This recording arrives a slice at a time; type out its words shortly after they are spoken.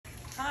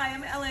Hi,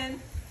 I'm Ellen.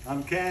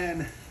 I'm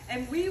Ken.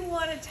 And we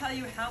want to tell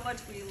you how much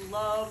we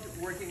loved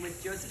working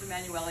with Joseph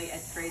Emanuele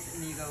at Tres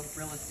Amigo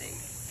Real Estate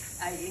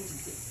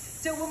Agency.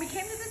 So when we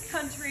came to this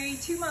country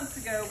 2 months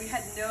ago, we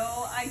had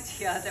no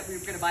idea that we were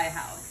going to buy a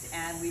house.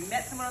 And we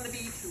met someone on the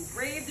beach who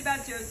raved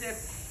about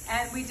Joseph,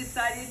 and we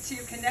decided to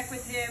connect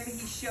with him.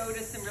 He showed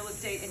us some real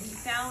estate, and he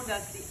found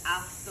us the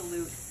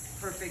absolute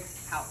perfect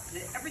house.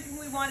 Everything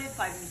we wanted,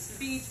 5 minutes to the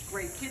beach,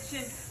 great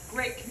kitchen,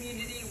 great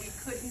community. We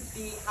couldn't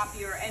be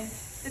happier. And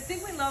the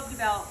thing we loved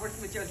about working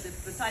with Joseph,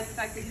 besides the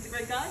fact that he's a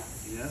great guy,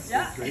 yes, he's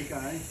a great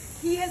guy.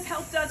 He has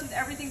helped us with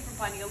everything from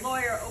finding a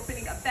lawyer,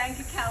 opening a bank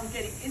account,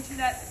 getting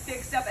internet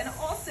fixed up, and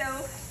also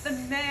the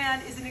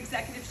man is an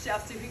executive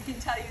chef, so he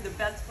can tell you the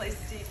best place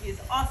to eat. He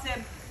is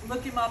awesome.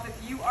 Look him up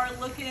if you are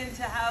looking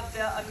to have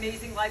the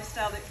amazing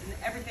lifestyle that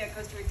everything that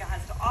Costa Rica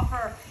has to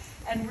offer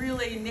and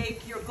really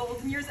make your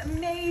golden years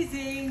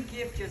amazing.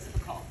 Give Joseph a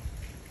call.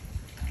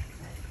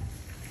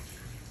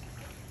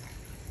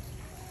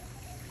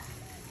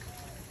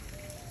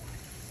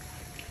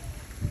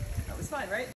 That was fun, right?